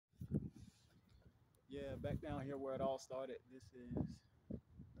Yeah, back down here where it all started, this is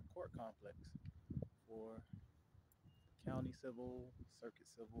the court complex for County Civil,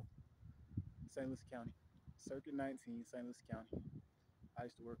 Circuit Civil, St. Lucie County. Circuit 19, St. Lucie County. I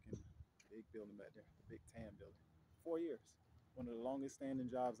used to work in the big building back there, the big tan building. 4 years. One of the longest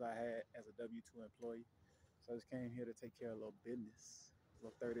standing jobs I had as a W 2 employee. So I just came here to take care of a little business, a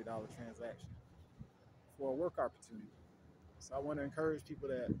little $30 transaction for a work opportunity. So I want to encourage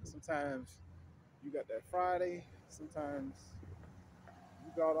people that sometimes you got that Friday, sometimes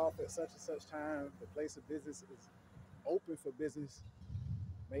you got off at such and such time, the place of business is open for business,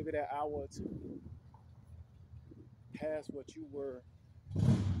 maybe that hour or two past what you were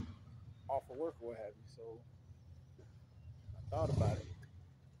off of work or what have you. So I thought about it.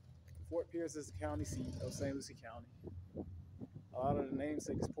 Fort Pierce is the county seat of St. Lucie County. A lot of the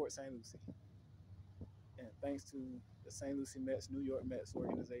namesake is Port St. Lucie. And thanks to the St. Lucie Mets, New York Mets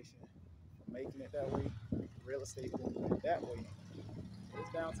organization for making it that way, real estate moving it that way. It's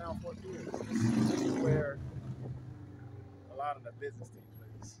downtown Fort Pierce. This is where a lot of the business takes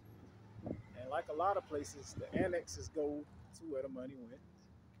place. And like a lot of places, the annexes go to where the money went.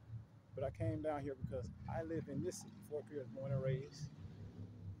 But I came down here because I live in this city, Fort Pierce, born and raised.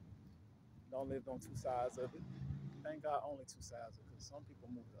 Don't live on two sides of it. Thank God only two sides of it, because some people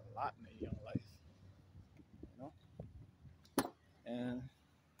move a lot in their young life, you know? And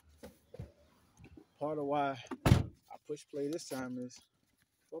part of why I push play this time is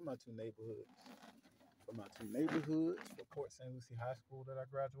for my two neighborhoods. For my two neighborhoods, for Port St. Lucie High School that I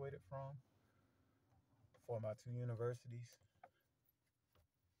graduated from, for my two universities,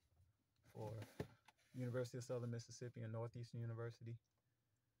 for University of Southern Mississippi and Northeastern University.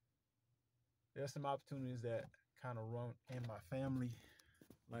 There's some opportunities that kind of run in my family,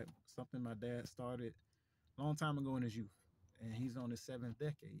 like something my dad started a long time ago in his youth, and he's on his seventh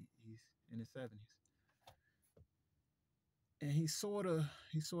decade. He's in his 70s, and he sort of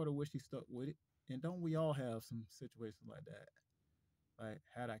wish he stuck with it. And don't we all have some situations like that? Like,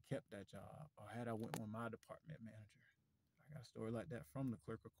 had I kept that job, or had I went with my department manager? I got a story like that from the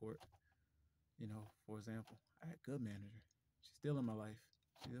clerk of court. For example, I had a good manager. She's still in my life.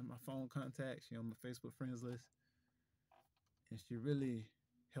 She's in my phone contacts. She's on my Facebook friends list. And she really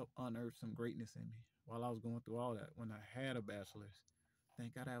helped unearth some greatness in me while I was going through all that. When I had a bachelor's,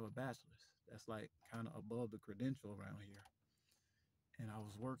 thank God I have a bachelor's. That's like kind of above the credential around here. And I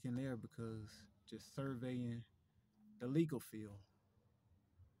was working there because just surveying the legal field.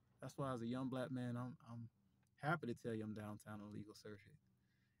 That's why as a young black man, I'm happy to tell you I'm downtown on legal circuit.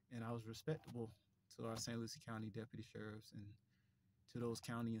 And I was respectable to our St. Lucie County deputy sheriffs and to those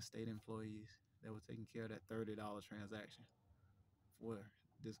county and state employees that were taking care of that $30 transaction for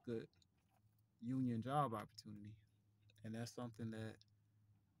this good union job opportunity. And that's something that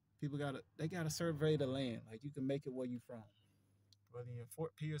they gotta survey the land. Like, you can make it where you from. Whether you're in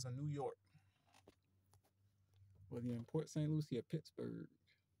Fort Pierce or New York, whether you're in Port St. Lucie or Pittsburgh,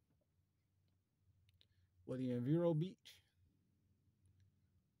 whether you're in Vero Beach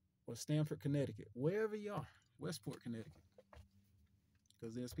or Stamford, Connecticut, wherever you are, Westport, Connecticut,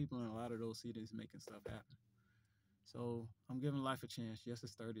 because there's people in a lot of those cities making stuff happen. So I'm giving life a chance. Yes,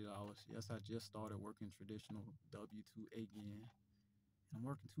 it's $30. Yes, I just started working traditional W-2 again. And I'm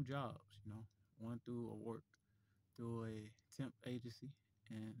working two jobs, one through a work through a temp agency,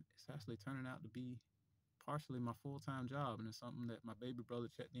 and it's actually turning out to be partially my full-time job, and it's something that my baby brother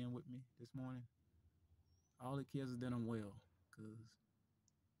checked in with me this morning. All the kids are doing well, because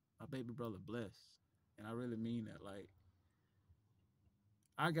my baby brother blessed, and I really mean that. Like,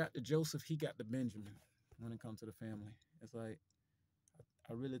 I got the Joseph, he got the Benjamin when it comes to the family. It's like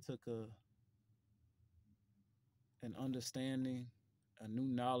I really took an understanding, a new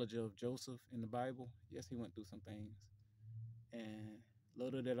knowledge of Joseph in the Bible. Yes, he went through some things, and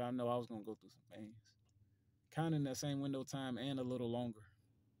little did I know I was gonna go through some things, kind of in that same window of time and a little longer.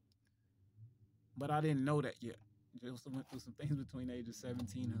 But I didn't know that yet. Joseph went through some things between the ages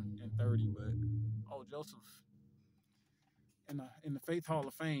 17 and 30. But Joseph in the Faith Hall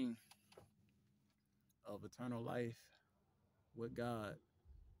of Fame of eternal life with God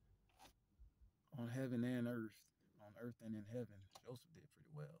on heaven and earth, on earth and in heaven, Joseph did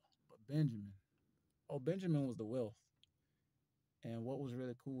pretty well. But Benjamin was the wealth. And what was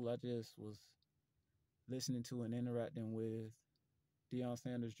really cool, I just was listening to and interacting with Deion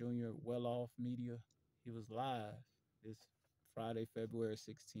Sanders Jr., Well Off Media. He was live this Friday, February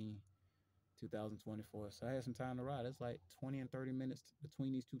 16, 2024. So I had some time to ride. It's like 20 and 30 minutes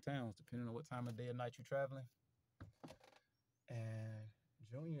between these two towns, depending on what time of day or night you're traveling. And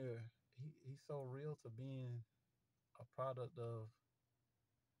Junior, he's so real to being a product of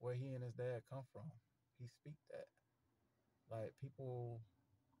where he and his dad come from. he speak that. Like people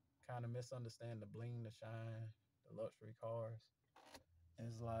kind of misunderstand the bling, the shine, the luxury cars. And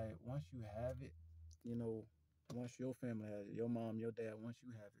it's like once you have it, you know, once your family has it, your mom, your dad, once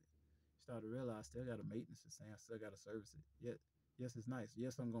you have it, you start to realize still got to maintenance this thing. I still got to service it. Yet, yes, it's nice.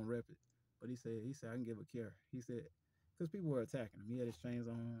 Yes, I'm gonna rep it. But he said I can give a care. He said, because people were attacking him. He had his chains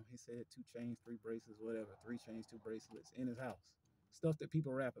on. He said 2 chains, 3 bracelets, whatever. 3 chains, 2 bracelets in his house. Stuff that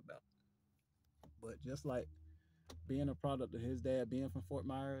people rap about. But just like being a product of his dad being from Fort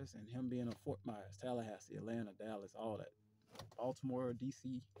Myers and him being a Fort Myers, Tallahassee, Atlanta, Dallas, all that, Baltimore,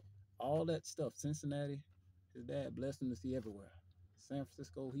 DC, all that stuff, Cincinnati, his dad blessed him to see everywhere. San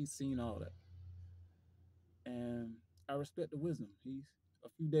Francisco, he's seen all that. And I respect the wisdom. He's a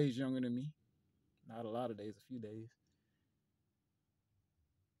few days younger than me, not a lot of days, a few days.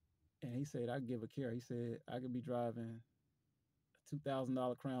 And he said, I give a care. He said, I could be driving a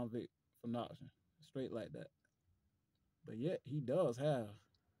 $2,000 Crown Vic from auction, straight like that. But yet, he does have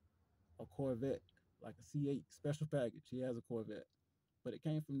a Corvette, like a C8 special package. He has a Corvette. But it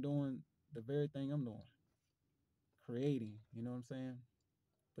came from doing the very thing I'm doing, creating, you know what I'm saying?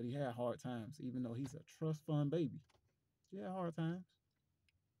 But he had hard times, even though he's a trust fund baby. He had hard times.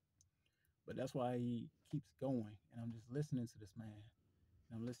 But that's why he keeps going. And I'm just listening to this man.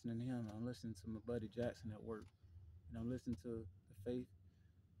 And I'm listening to him. I'm listening to my buddy Jackson at work. And I'm listening to the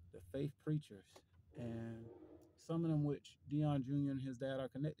faith preachers. And some of them which Dion Jr. and his dad are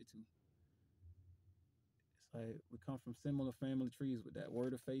connected to. It's like we come from similar family trees with that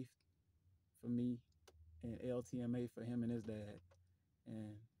word of faith for me and LTMA for him and his dad.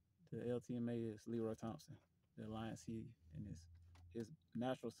 And the LTMA is Leroy Thompson, the alliance he and his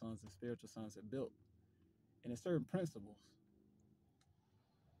natural sons and spiritual sons have built. And it's certain principles.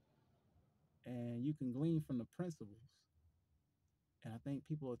 And you can glean from the principles. And I think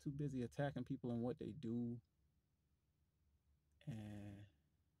people are too busy attacking people and what they do and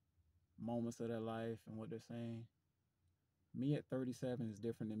moments of their life and what they're saying. Me at 37 is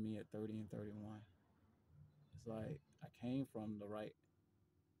different than me at 30 and 31. It's like I came from the right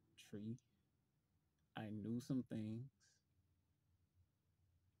tree. I knew some things,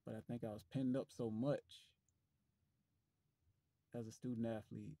 but I think I was pinned up so much as a student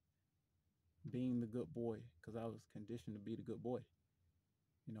athlete, being the good boy, because I was conditioned to be the good boy.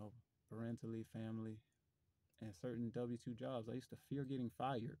 You know, parentally, family, and certain W-2 jobs. I used to fear getting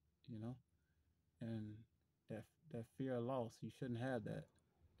fired, you know, and that fear of loss, you shouldn't have that.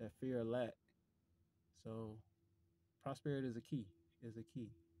 That fear of lack. So prosperity is a key. Is a key.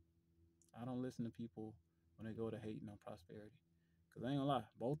 I don't listen to people when they go to hating on prosperity. Because I ain't gonna lie,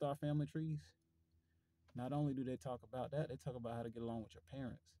 both our family trees, not only do they talk about that, they talk about how to get along with your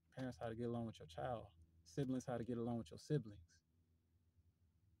parents how to get along with your child, siblings how to get along with your siblings,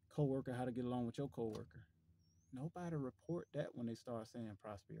 coworker how to get along with your coworker. Nobody report that when they start saying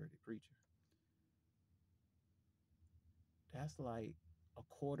prosperity preacher. That's like a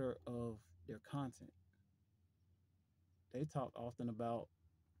quarter of their content. They talk often about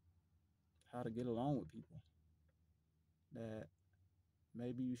how to get along with people. That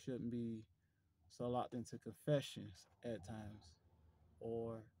maybe you shouldn't be so locked into confessions at times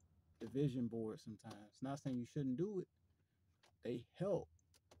or division boards sometimes. Not saying you shouldn't do it. They help.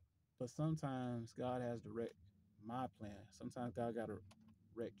 But sometimes God has to wreck my plan. Sometimes God got to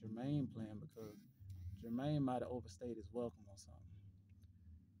wreck Jermaine's plan because Jermaine might have overstayed his welcome on something.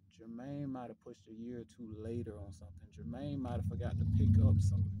 Jermaine might have pushed a year or two later on something. Jermaine might have forgot to pick up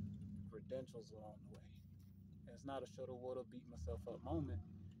some credentials along the way. And it's not a shoulda, woulda, beat myself up moment.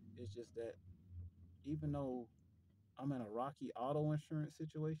 It's just that even though I'm in a rocky auto insurance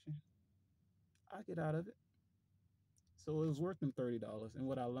situation, I get out of it. So it was worth them $30. And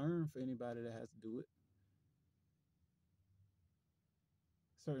what I learned for anybody that has to do it,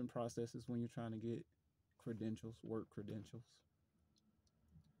 certain processes when you're trying to get credentials, work credentials,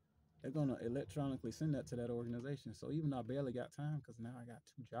 they're gonna electronically send that to that organization. So even though I barely got time because now I got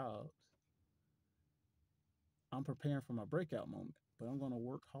 2 jobs, I'm preparing for my breakout moment. But I'm gonna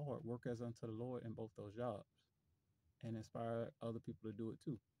work hard, work as unto the Lord in both those jobs, and inspire other people to do it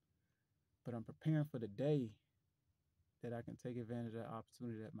too. But I'm preparing for the day that I can take advantage of the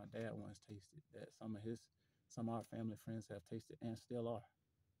opportunity that my dad once tasted, that some of our family friends have tasted and still are.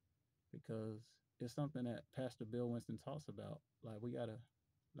 Because it's something that Pastor Bill Winston talks about. Like we gotta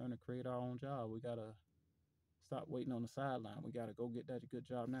learn to create our own job. We gotta stop waiting on the sideline. We gotta go get that good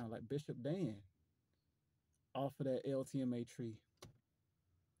job now. Like Bishop Dan off of that LTMA tree.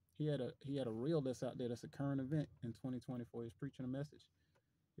 He had a reel that's out there that's a current event in 2024. He's preaching a message.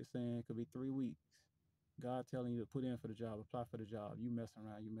 He's saying it could be 3 weeks. God telling you to put in for the job, apply for the job. You mess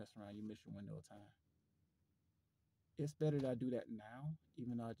around, you miss your window of time. It's better that I do that now,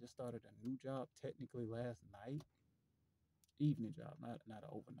 even though I just started a new job technically last night, evening job, not an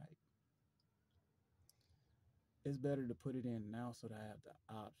overnight. It's better to put it in now so that I have the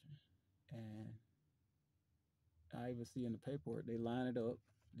option. And I even see in the paperwork they line it up,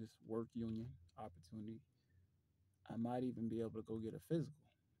 this work union opportunity. I might even be able to go get a physical,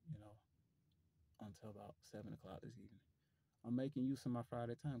 you know, until about 7 o'clock this evening. I'm making use of my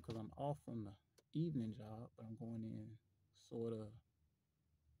Friday time because I'm off from the evening job, but I'm going in sort of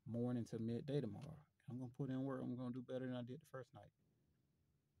morning to midday tomorrow. I'm gonna put in work. I'm gonna do better than I did the first night.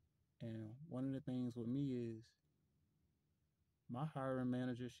 And one of the things with me is my hiring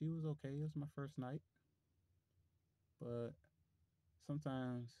manager. She was okay. It was my first night, but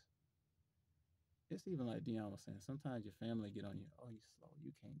sometimes it's even like Dion was saying. Sometimes your family get on you. Oh, you slow.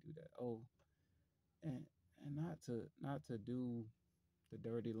 You can't do that. Oh, and and not to do the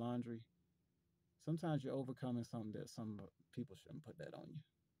dirty laundry. Sometimes you're overcoming something that some people shouldn't put that on you.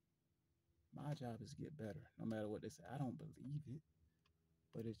 My job is to get better, no matter what they say. I don't believe it,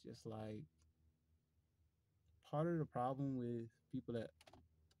 but it's just like part of the problem with people that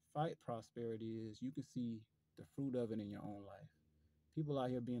fight prosperity is you can see the fruit of it in your own life. People out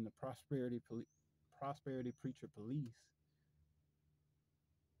here being the prosperity preacher police.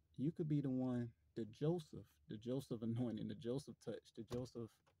 You could be the one, the Joseph anointing, the Joseph touch, the Joseph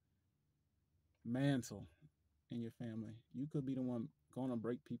mantle in your family. You could be the one going to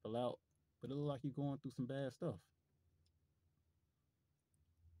break people out, but it look like you're going through some bad stuff.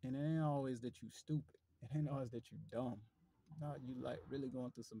 And it ain't always that you stupid. It ain't always that you dumb. No, you like really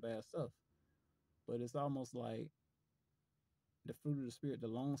going through some bad stuff. But it's almost like the fruit of the spirit, the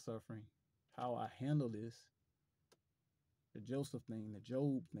long suffering, how I handle this, the Joseph thing, the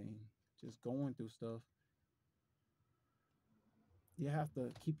Job thing, just going through stuff. You have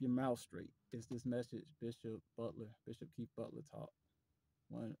to keep your mouth straight. It's this message Bishop Keith Butler taught.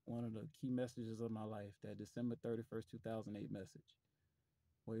 One of the key messages of my life, that December 31st, 2008 message,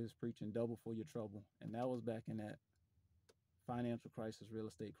 where he was preaching double for your trouble. And that was back in that financial crisis, real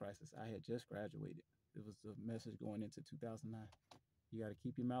estate crisis. I had just graduated. It was the message going into 2009. You got to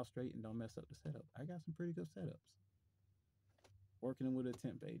keep your mouth straight and don't mess up the setup. I got some pretty good setups. Working with a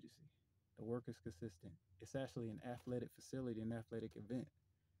temp agency. The work is consistent. It's actually an athletic facility, an athletic event.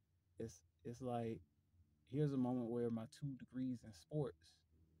 It's like, here's a moment where my 2 degrees in sports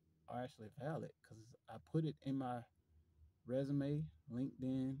are actually valid because I put it in my resume,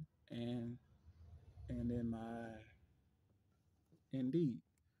 LinkedIn, and in my Indeed.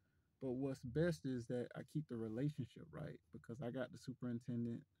 But what's best is that I keep the relationship right because I got the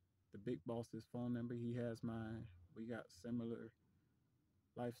superintendent, the big boss's phone number. He has mine. We got similar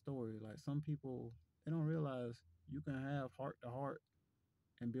life story. Like some people, they don't realize you can have heart to heart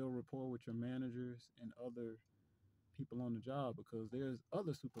and build rapport with your managers and other people on the job because there's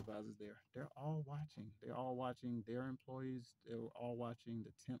other supervisors there. They're all watching. They're all watching their employees. They're all watching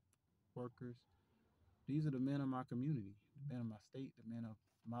the temp workers. These are the men of my community, the men of my state, the men of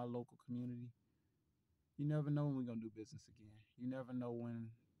my local community. You never know when we're gonna do business again. You never know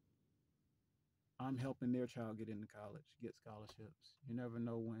when I'm helping their child get into college, get scholarships. You never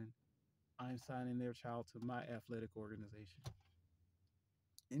know when I'm signing their child to my athletic organization.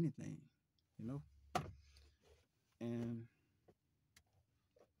 Anything, you know? And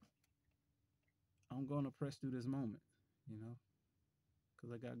I'm gonna press through this moment, you know,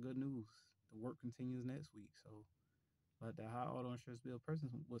 because I got good news. The work continues next week. So like the high auto insurance bill, person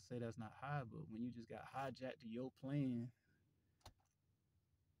would say that's not high, but when you just got hijacked to your plan,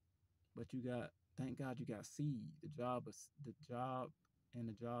 but you got, thank God you got seed. The job and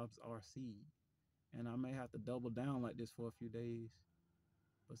the jobs are seed. And I may have to double down like this for a few days.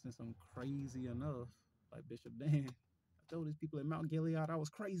 But since I'm crazy enough, like Bishop Dan, I told these people at Mount Gilead I was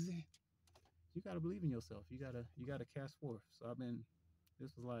crazy. You gotta believe in yourself. You gotta cast forth. So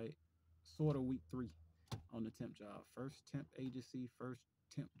this was like sort of week 3 on the temp job. First temp agency, first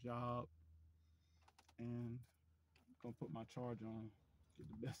temp job, and I'm gonna put my charge on, get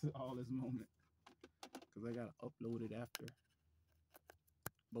the best of all this moment, because I gotta upload it after.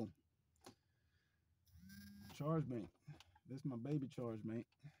 Boom. Charge bank. This is my baby charge bank,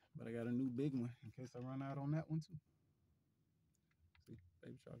 but I got a new big one in case I run out on that one too. See,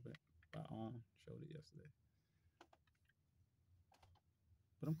 baby charge bank. I showed it yesterday.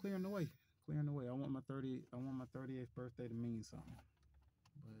 But I'm clearing the way. Clearing the way. I want my 38th birthday to mean something.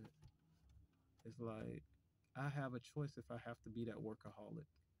 But it's like I have a choice if I have to be that workaholic.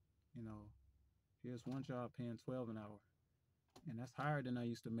 You know, here's one job paying 12 an hour. And that's higher than I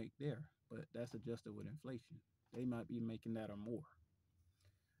used to make there. But that's adjusted with inflation. They might be making that or more.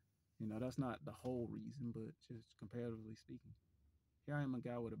 That's not the whole reason, but just comparatively speaking. Here I am, a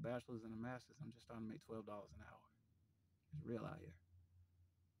guy with a bachelor's and a master's. I'm just starting to make $12 an hour. It's real out here.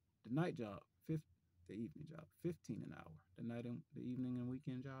 The night job, the evening job, 15 an hour. The evening and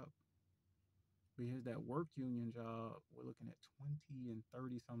weekend job. But here's that work union job. We're looking at 20 and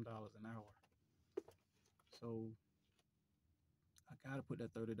 30 some dollars an hour. So I gotta put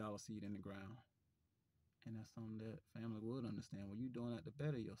that $30 seed in the ground. And that's something that family would understand. When you're doing that to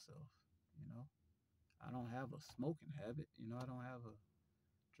better yourself, you know. I don't have a smoking habit, I don't have a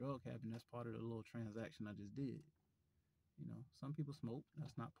drug habit. That's part of the little transaction I just did. Some people smoke,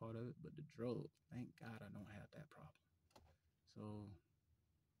 that's not part of it, but the drugs, thank God I don't have that problem. So,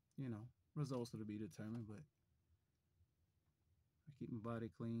 you know, results are to be determined, but I keep my body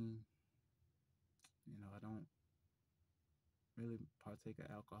clean. I don't really partake of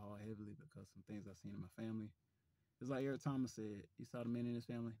alcohol heavily because some things I've seen in my family. It's like Eric Thomas said, he saw the men in his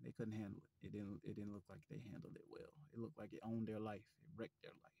family, they couldn't handle it. It didn't look like they handled it well. It looked like it owned their life. It wrecked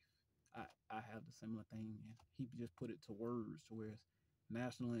their life. I have the similar thing, and he just put it to words to where it's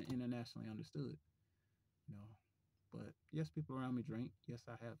national and internationally understood. You know, but yes, people around me drink. Yes,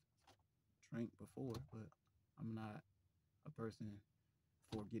 I have drank before, but I'm not a person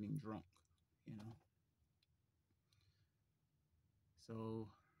for getting drunk. You know, so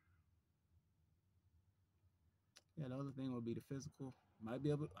yeah, the other thing would be the physical. I might be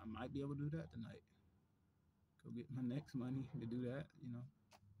able to do that tonight. Go get my next money to do that.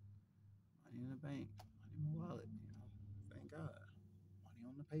 Money in the bank, money in my wallet. Thank God, money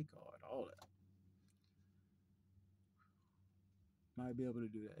on the pay card, all that. Might be able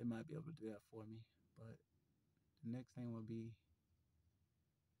to do that. It might be able to do that for me. But the next thing would be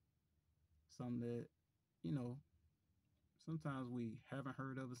something that, you know, sometimes we haven't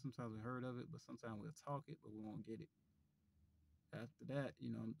heard of it, sometimes we heard of it, but sometimes we'll talk it, but we won't get it. After that,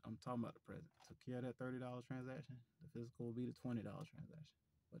 I'm talking about the present. Took care of that $30 transaction. The physical will be the $20 transaction.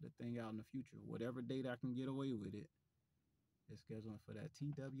 But the thing out in the future, whatever date I can get away with it, is scheduling for that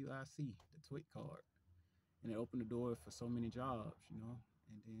TWIC, the TWIC card. And it opened the door for so many jobs, and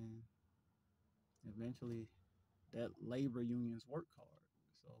then eventually that labor union's work card.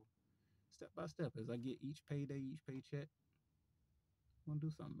 So step by step, as I get each payday, each paycheck, I'm gonna do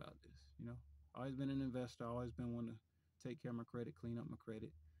something about this. Always been an investor, always been one to take care of my credit, clean up my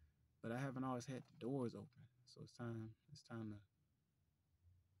credit, but I haven't always had the doors open. So it's time to,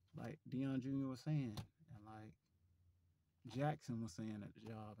 like Deion Jr. was saying, and like Jackson was saying at the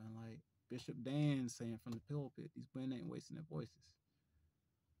job, and like Bishop Dan saying from the pulpit, these men ain't wasting their voices.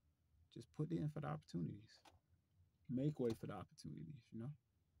 Just put in for the opportunities. Make way for the opportunities.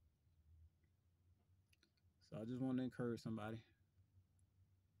 So I just want to encourage somebody.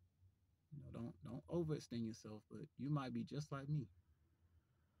 Don't overextend yourself, but you might be just like me.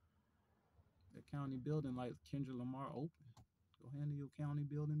 The county building, like Kendrick Lamar, open. Go handle your county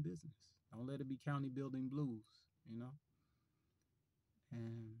building business. Don't let it be county building blues, you know?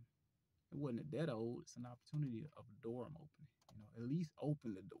 And it wasn't a dead old, it's an opportunity of a door I'm opening. At least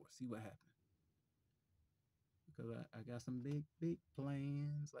open the door, see what happens. Because I got some big, big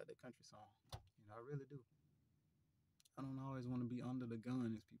plans, like the country song. I really do. I don't always want to be under the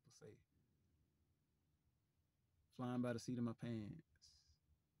gun, as people say. Flying by the seat of my pants,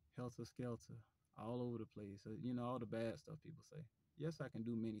 helter skelter, all over the place. All the bad stuff people say. Yes, I can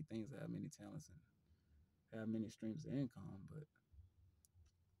do many things, I have many talents, and have many streams of income, but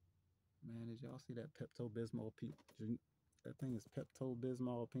man, did y'all see that Pepto Bismol pink drink? That thing is Pepto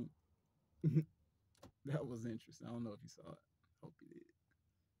Bismol pink. That was interesting. I don't know if you saw it. Hope you did.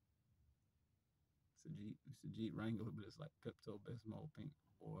 It's a Jeep Wrangler, but it's like Pepto Bismol pink,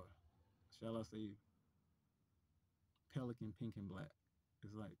 or shall I say Pelican pink and black.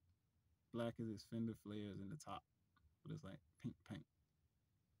 It's like black is its fender flares in the top, but it's like pink paint.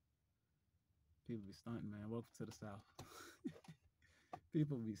 People be stunting, man. Welcome to the South.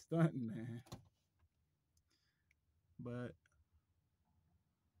 People be stunting, man. But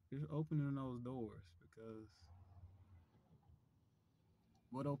just opening those doors, because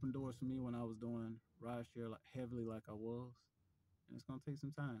what opened doors for me when I was doing rideshare like heavily like I was, and it's gonna take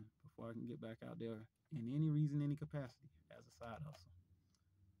some time before I can get back out there in any reason, any capacity as a side hustle.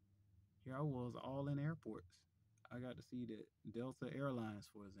 Here I was all in airports. I got to see that Delta Airlines,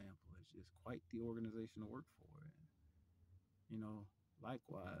 for example, is just quite the organization to work for. And,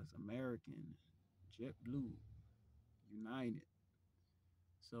 likewise, American, JetBlue, United.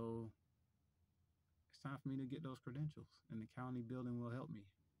 So it's time for me to get those credentials, and the county building will help me,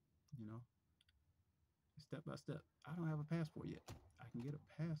 you know, step by step. I don't have a passport yet. I can get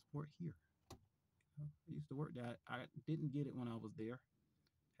a passport here. I used to work there. I didn't get it when I was there.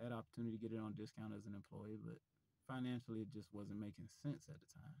 Had opportunity to get it on discount as an employee, but financially it just wasn't making sense at the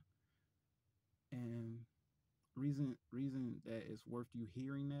time. And reason that it's worth you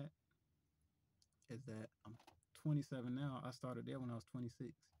hearing that is that I'm 27 now. I started there when I was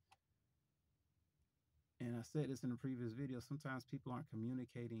 26. And I said this in a previous video. Sometimes people aren't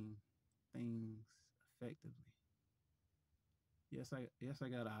communicating things effectively. Yes, I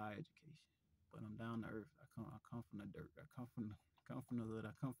got a high education, but I'm down to earth. I come from the dirt. I come from the hood.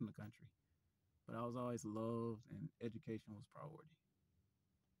 I come from the country. But I was always loved, and education was priority.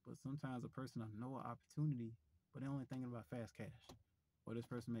 But sometimes a person will know an opportunity, but they're only thinking about fast cash, or this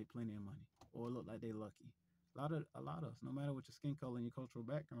person made plenty of money, or look like they lucky. A lot of us, no matter what your skin color and your cultural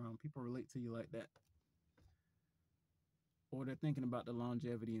background, people relate to you like that, or they're thinking about the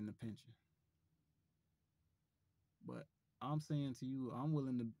longevity and the pension. But I'm saying to you, I'm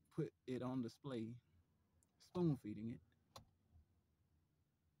willing to put it on display, spoon feeding it,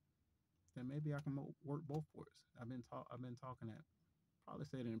 that maybe I can work both words. I've been talking that. Probably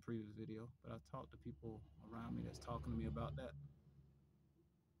said it in a previous video, but I've talked to people around me that's talking to me about that.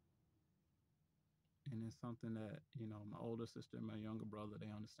 And it's something that, my older sister and my younger brother,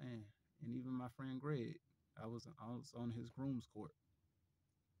 they understand. And even my friend Greg, I was on his groom's court.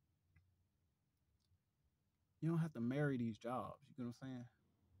 You don't have to marry these jobs. You know what I'm saying?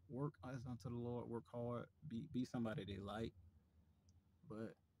 Work as unto the Lord, work hard, be somebody they like,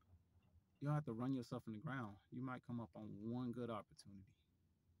 but you don't have to run yourself in the ground. You might come up on one good opportunity.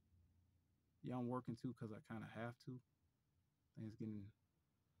 Yeah, I'm working too because I kind of have to. Things getting,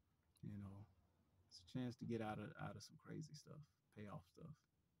 you know, it's a chance to get out of some crazy stuff, pay off stuff,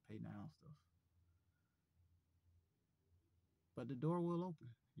 pay down stuff. But the door will open,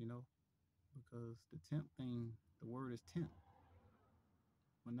 because the temp thing, the word is temp.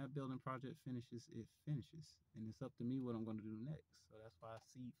 When that building project finishes, it finishes. And it's up to me what I'm going to do next. So that's why I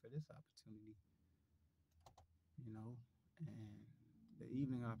see for this opportunity, you know, and the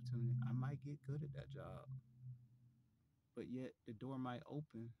evening opportunity, I might get good at that job. But yet the door might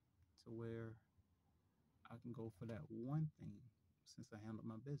open to where I can go for that one thing since I handle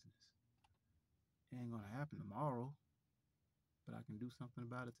my business. It ain't going to happen tomorrow, but I can do something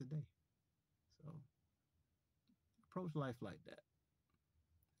about it today. So approach life like that.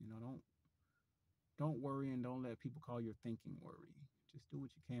 Don't worry, and don't let people call your thinking worry. Just do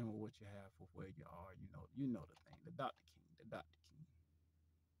what you can with what you have, with where you are. You know the thing, the Dr. King,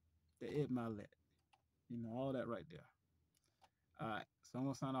 the Ed Milet, all that right there. All right, so I'm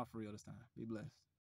gonna sign off for real this time. Be blessed.